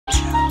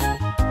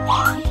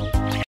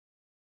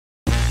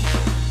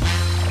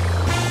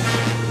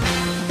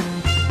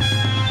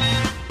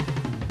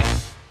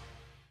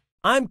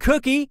I'm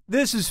Cookie.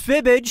 This is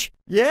Fibbage.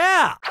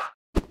 Yeah!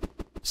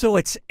 So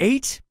it's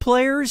 8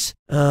 players?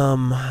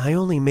 I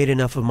only made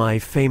enough of my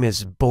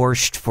famous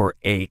borscht for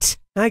 8.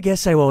 I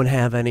guess I won't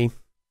have any.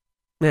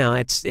 No,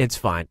 it's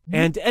fine.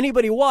 And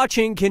anybody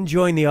watching can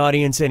join the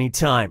audience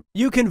anytime.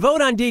 You can vote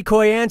on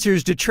decoy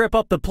answers to trip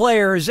up the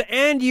players,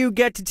 and you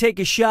get to take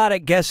a shot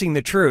at guessing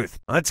the truth.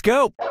 Let's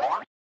go!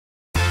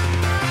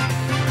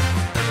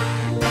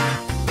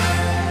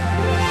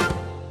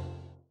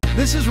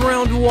 This is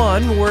round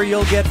 1, where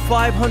you'll get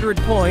 500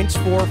 points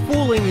for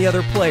fooling the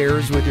other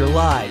players with your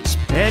lies.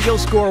 And you'll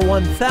score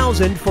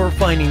 1,000 for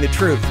finding the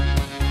truth.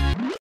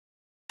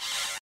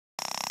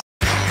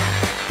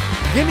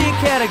 Give me a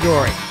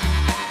category.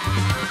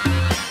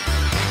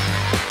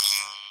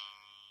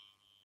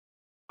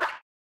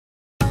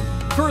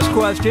 First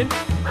question.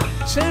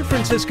 San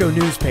Francisco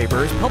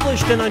newspapers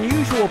published an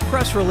unusual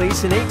press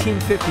release in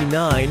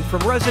 1859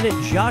 from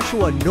resident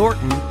Joshua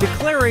Norton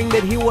declaring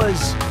that he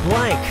was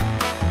blank.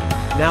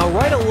 Now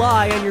write a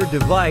lie on your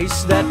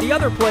device that the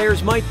other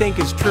players might think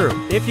is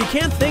true. If you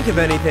can't think of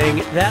anything,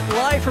 that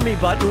Lie For Me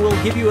button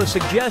will give you a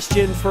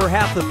suggestion for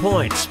half the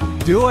points.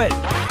 Do it!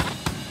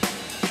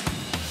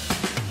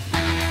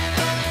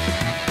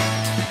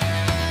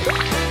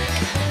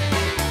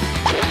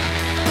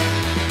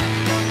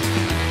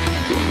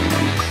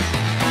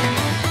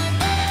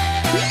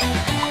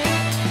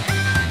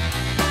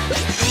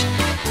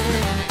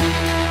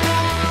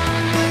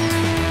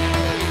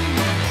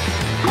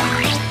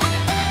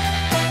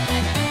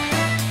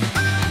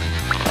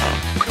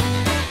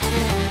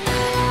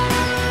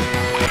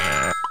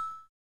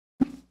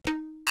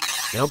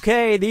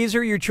 Okay, these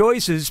are your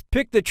choices.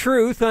 Pick the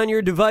truth on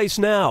your device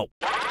now.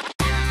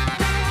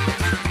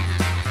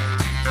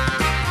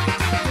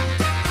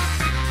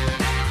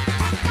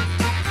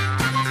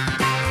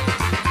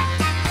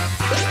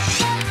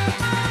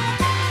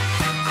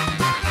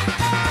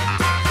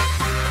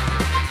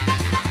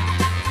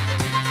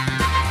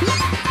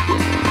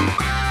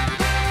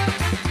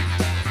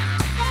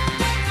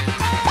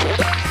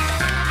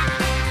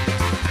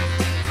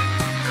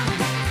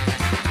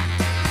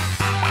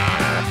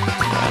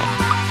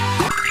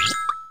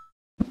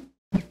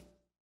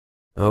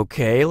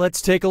 Okay,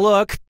 let's take a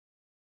look.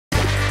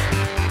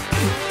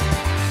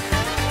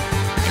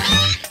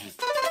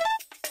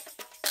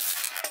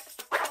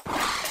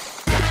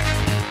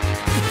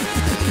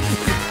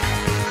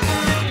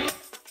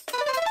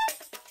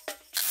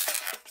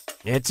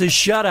 It's a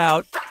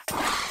shutout.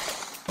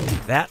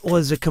 That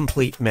was a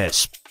complete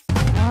miss.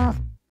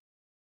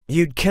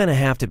 You'd kinda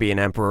have to be an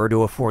emperor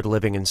to afford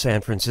living in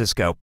San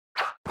Francisco.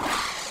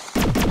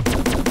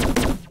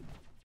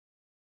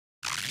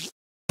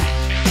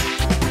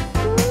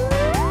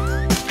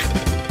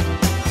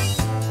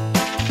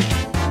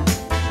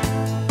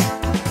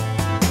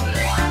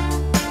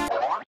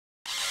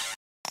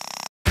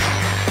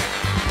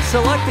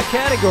 Select a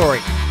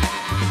category.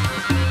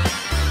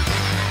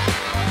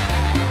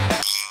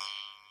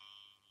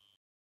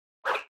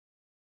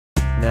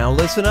 Now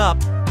listen up.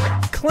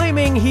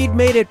 Claiming he'd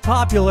made it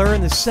popular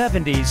in the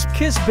 70s,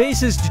 Kiss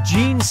bassist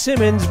Gene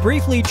Simmons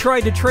briefly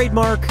tried to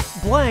trademark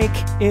blank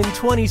in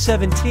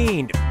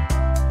 2017.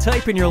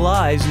 Type in your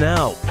lies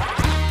now.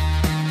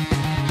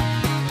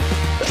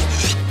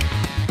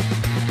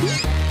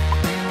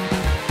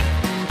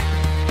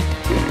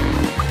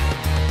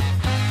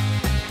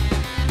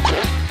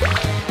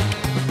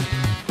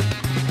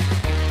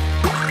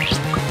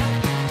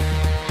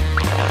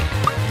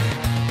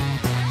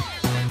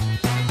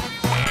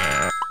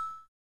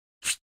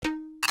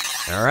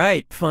 All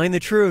right, find the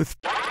truth.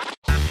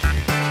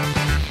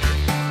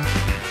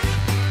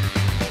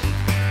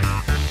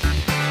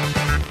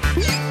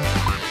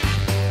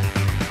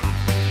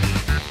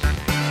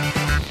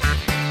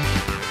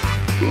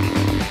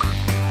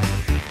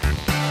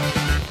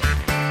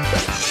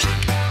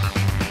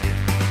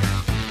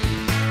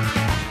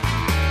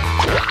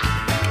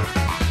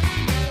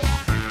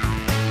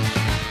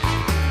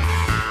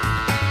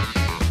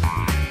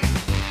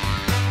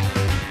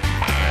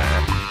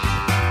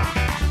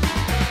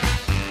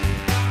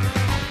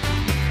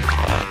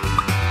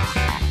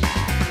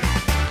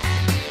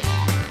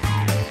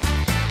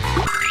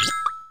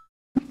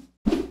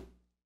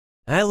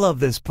 I love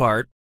this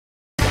part.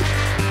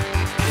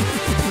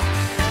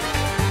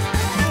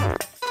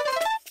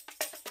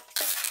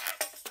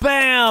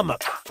 Bam!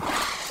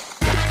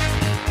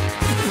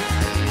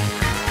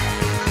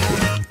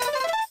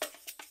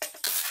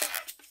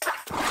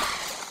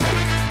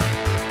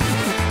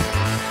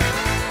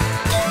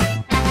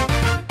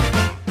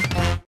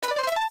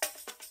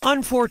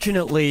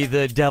 Unfortunately,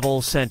 the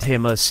devil sent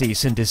him a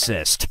cease and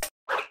desist.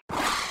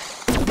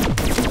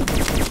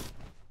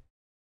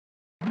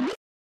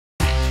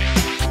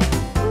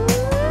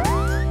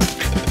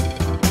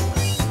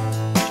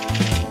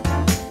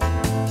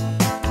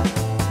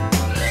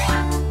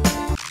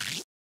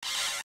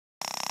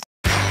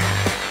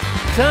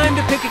 Time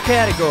to pick a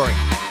category.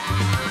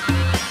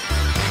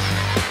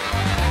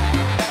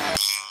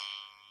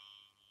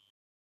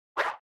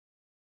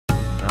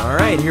 All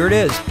right, here it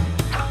is.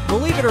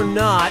 Believe it or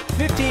not,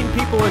 15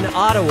 people in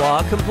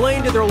Ottawa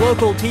complained to their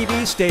local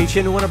TV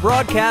station when a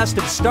broadcast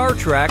of Star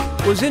Trek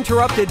was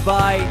interrupted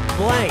by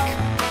blank.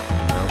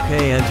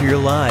 Okay, enter your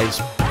lies.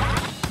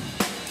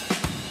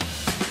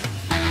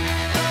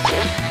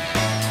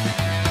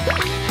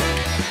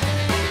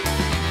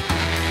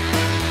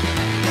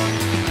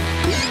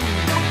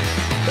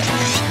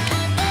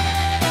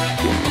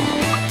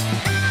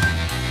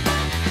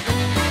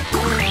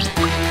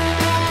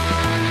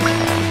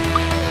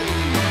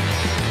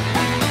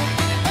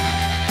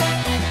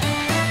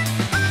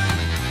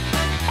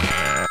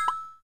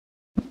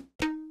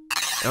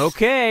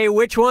 Okay,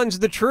 which one's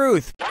the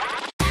truth?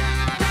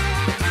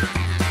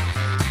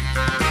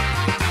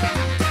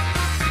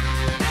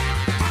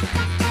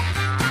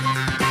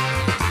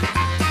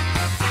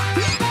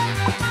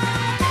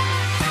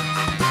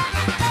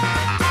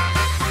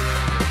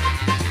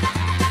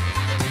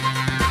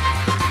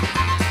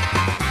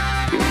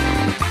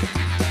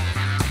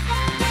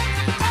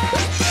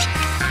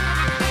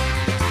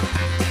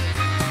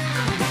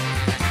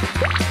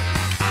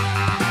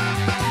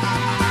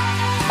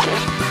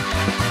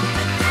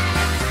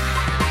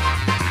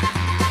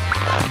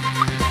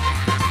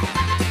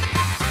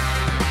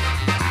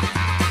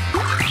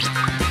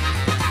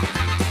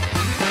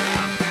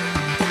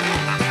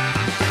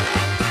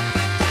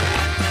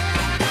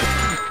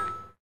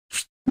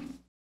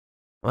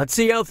 Let's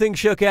see how things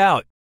shook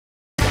out.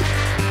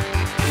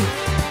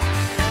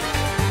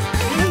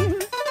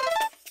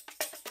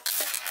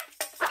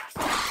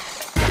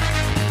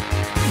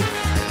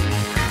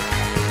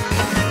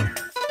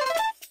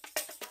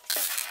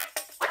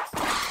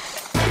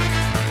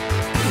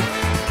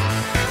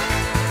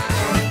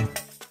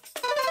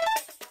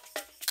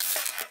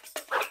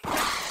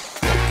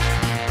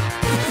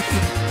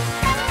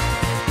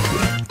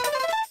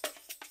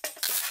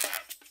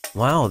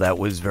 Wow, that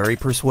was very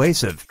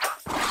persuasive.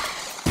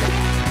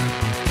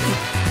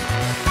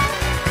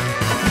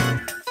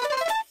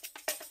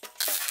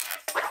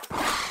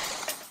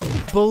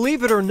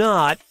 Believe it or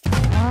not,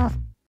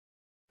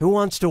 who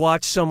wants to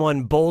watch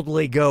someone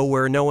boldly go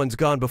where no one's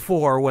gone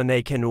before when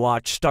they can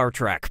watch Star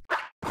Trek?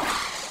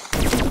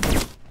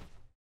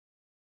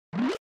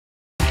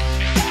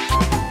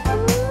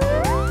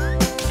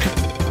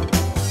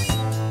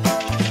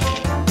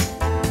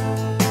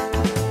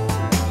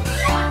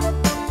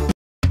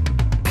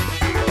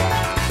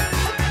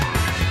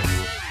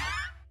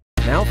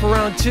 Now for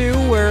round two,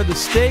 where the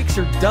stakes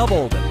are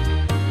doubled.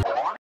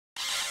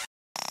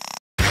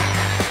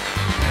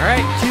 All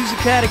right, choose a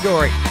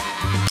category.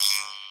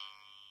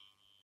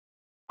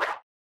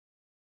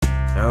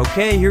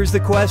 Okay, here's the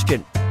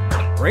question.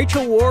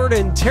 Rachel Ward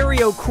and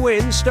Terry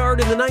O'Quinn starred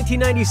in the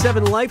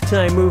 1997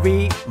 Lifetime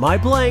movie, My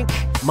Blank,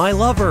 My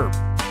Lover.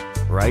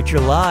 Write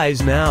your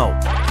lies now.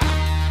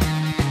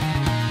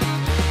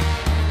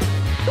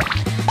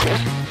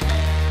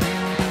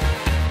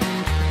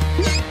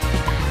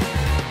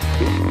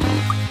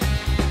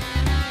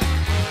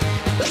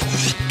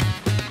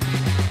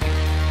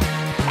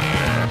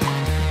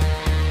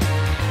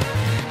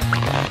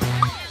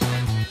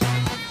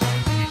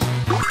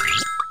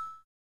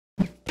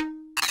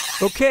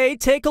 Okay,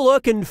 take a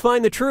look and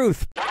find the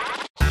truth.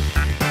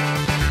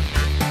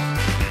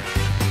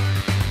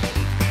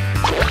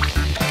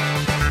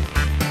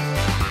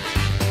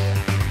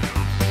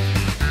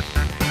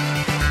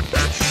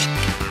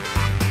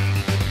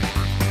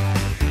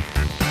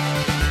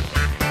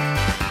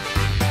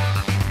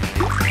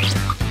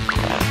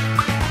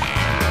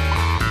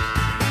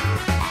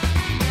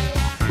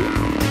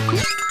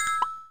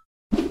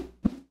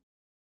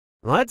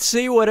 Let's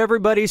see what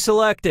everybody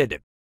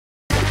selected.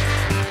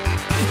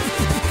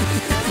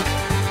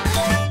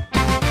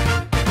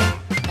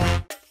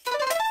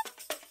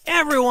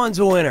 Everyone's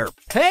a winner.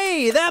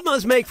 Hey, that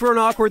must make for an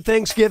awkward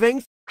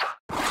Thanksgiving.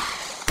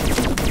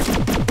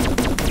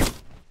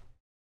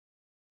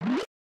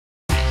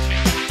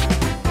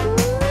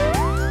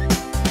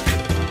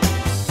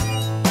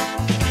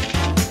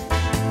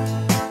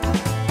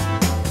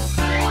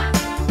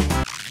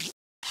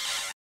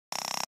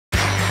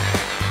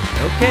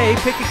 Okay,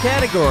 pick a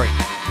category.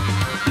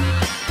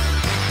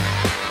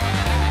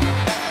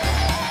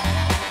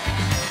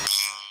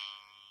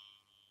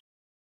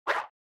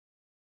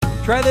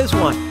 Try this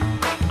one.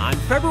 On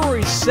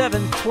February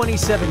 7th,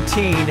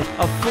 2017,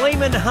 a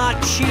Flamin' Hot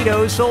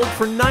Cheeto sold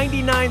for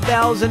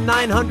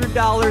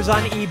 $99,900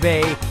 on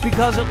eBay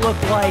because it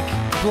looked like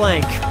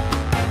blank.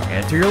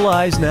 Enter your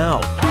lies now.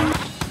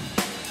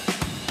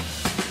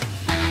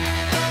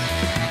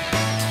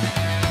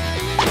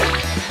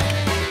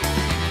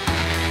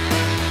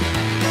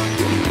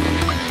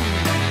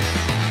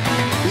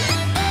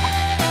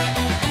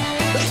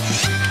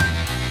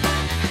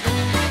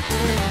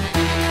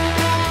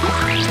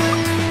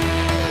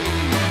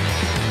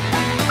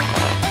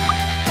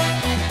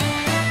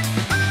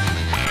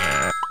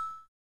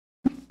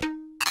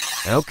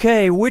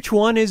 Okay, which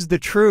one is the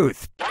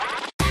truth?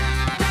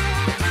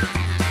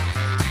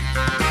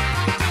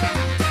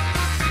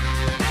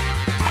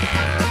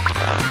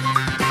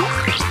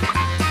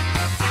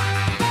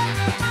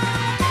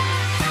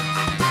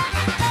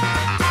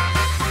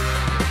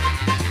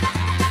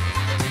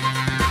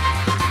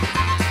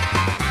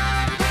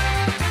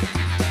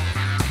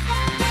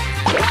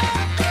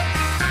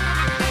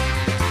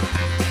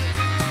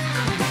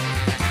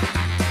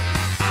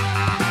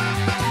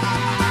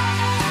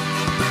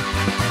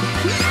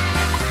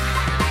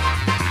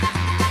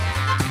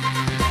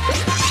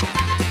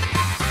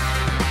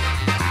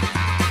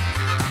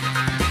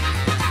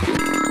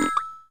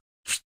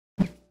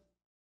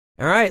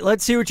 All right,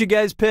 let's see what you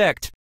guys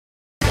picked.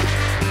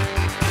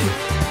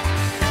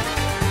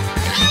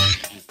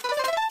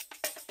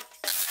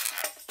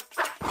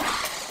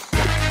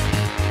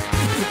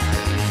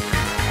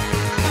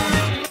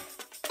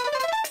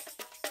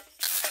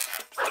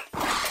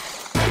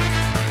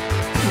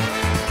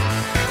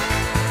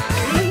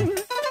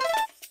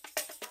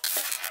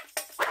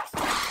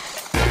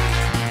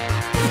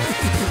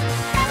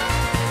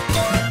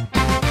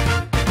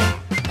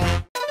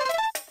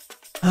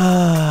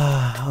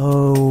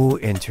 Oh,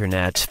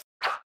 internet.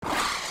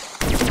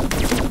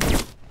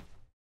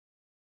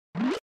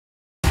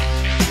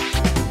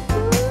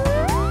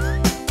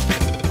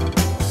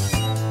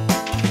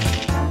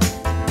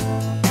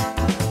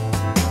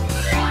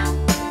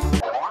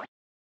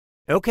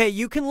 Okay,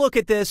 you can look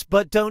at this,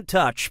 but don't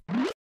touch.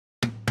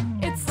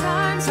 It's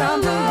time to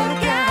look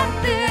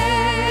at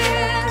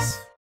this.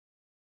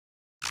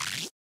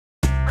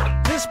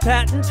 This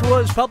patent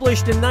was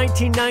published in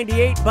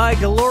 1998 by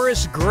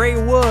Dolores Gray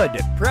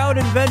Wood, proud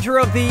inventor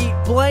of the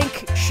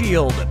blank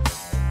shield.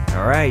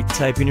 All right,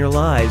 type in your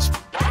lies.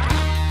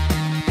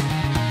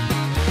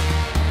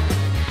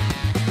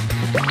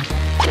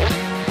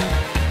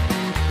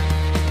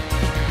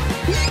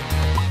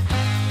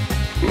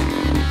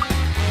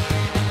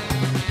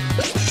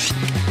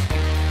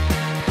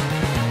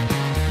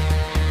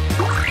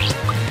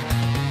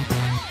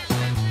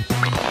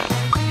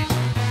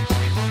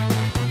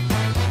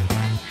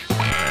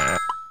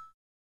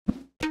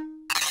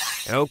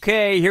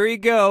 Okay, here you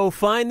go.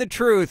 Find the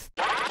truth.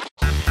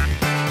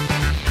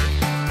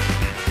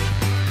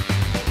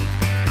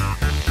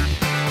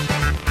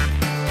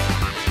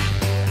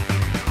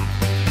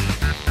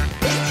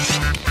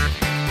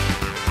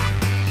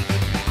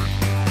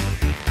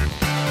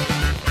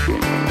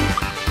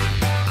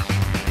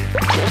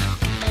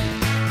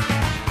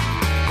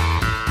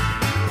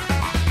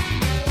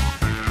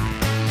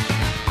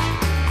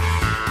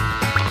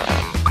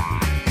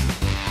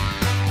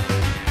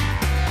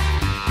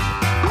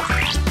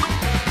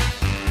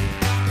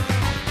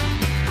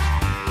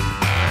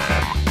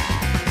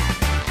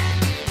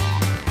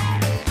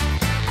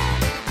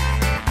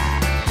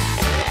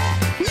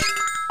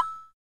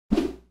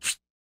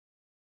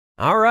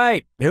 All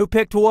right, who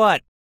picked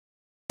what?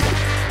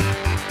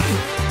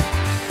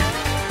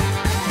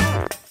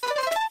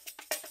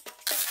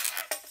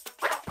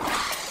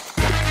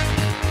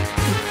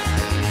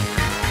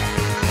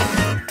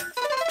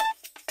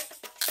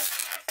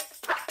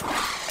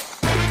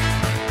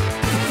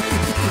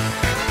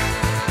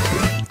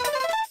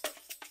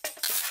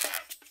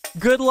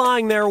 Good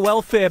lying there,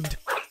 well fibbed.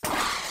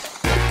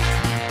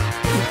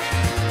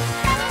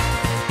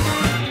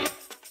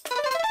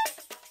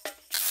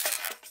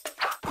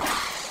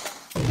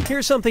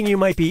 Here's something you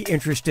might be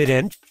interested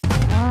in.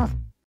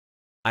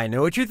 I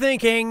know what you're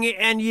thinking,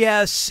 and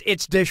yes,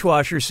 it's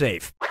dishwasher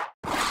safe.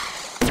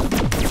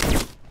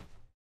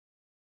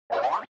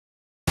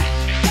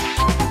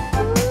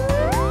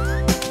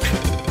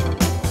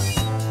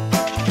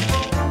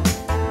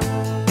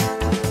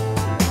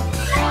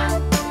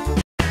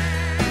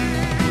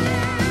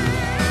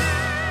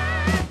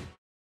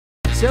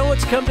 So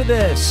it's come to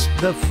this,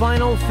 the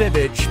final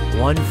fibbage.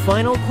 One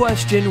final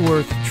question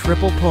worth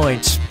triple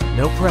points.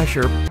 No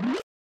pressure.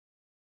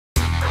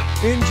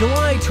 In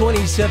July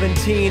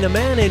 2017, a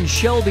man in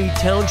Shelby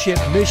Township,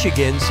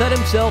 Michigan, set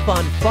himself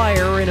on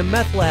fire in a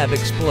meth lab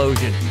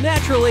explosion.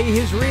 Naturally,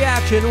 his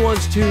reaction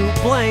was to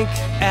blank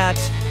at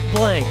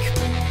blank.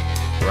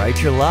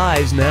 Write your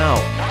lies now.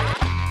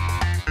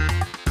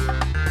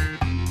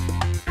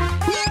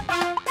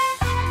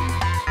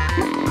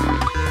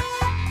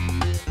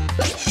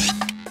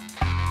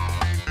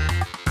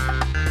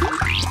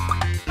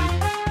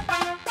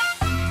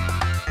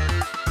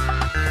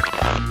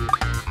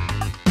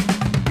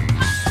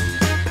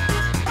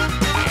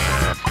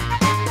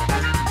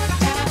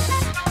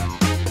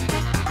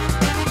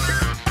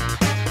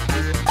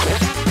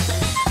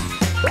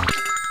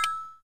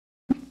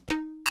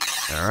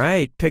 All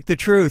right, pick the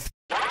truth.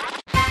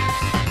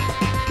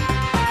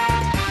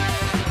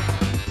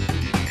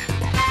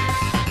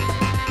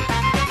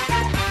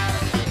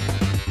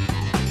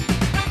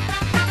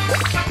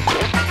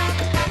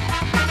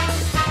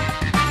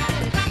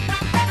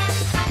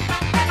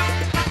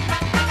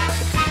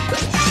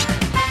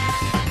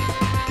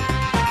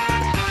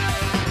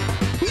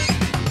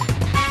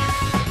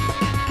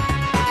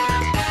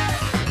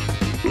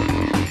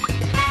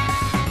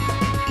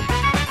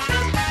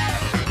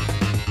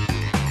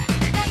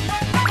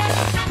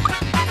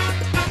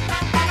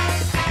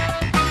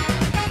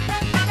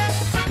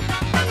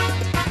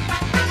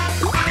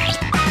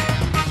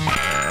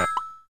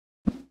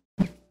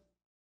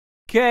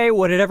 Okay,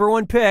 what did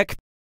everyone pick?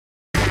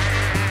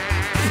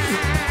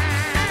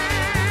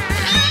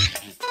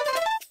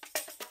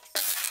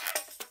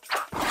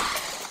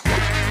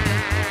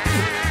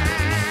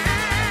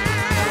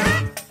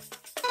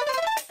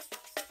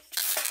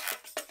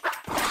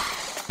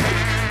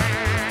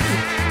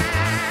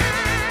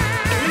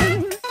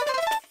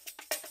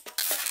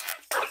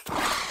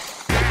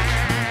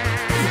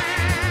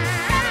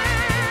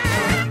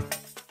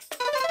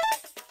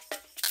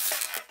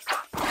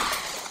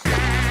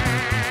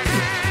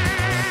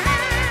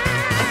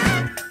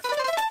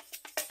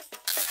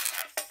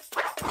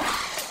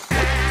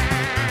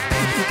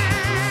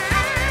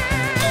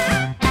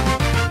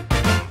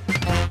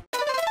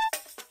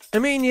 I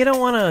mean, you don't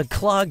want to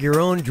clog your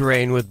own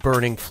drain with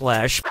burning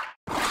flesh.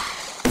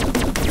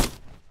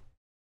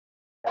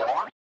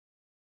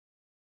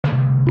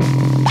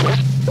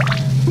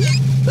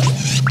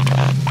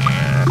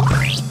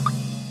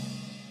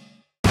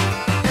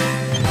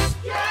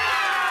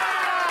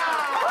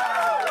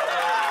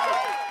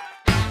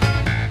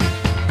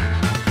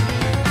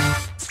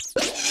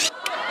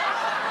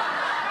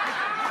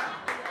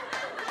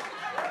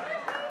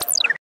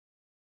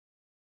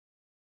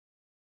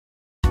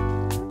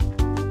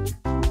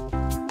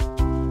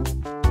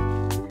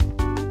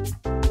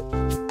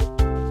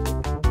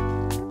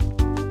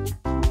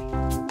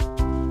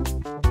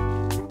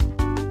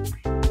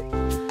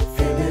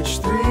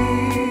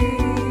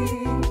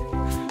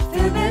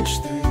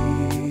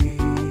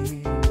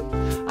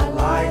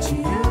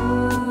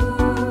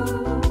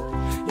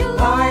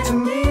 To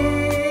me,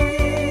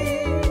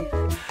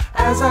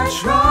 as I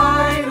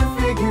try to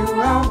figure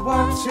out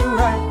what to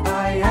write.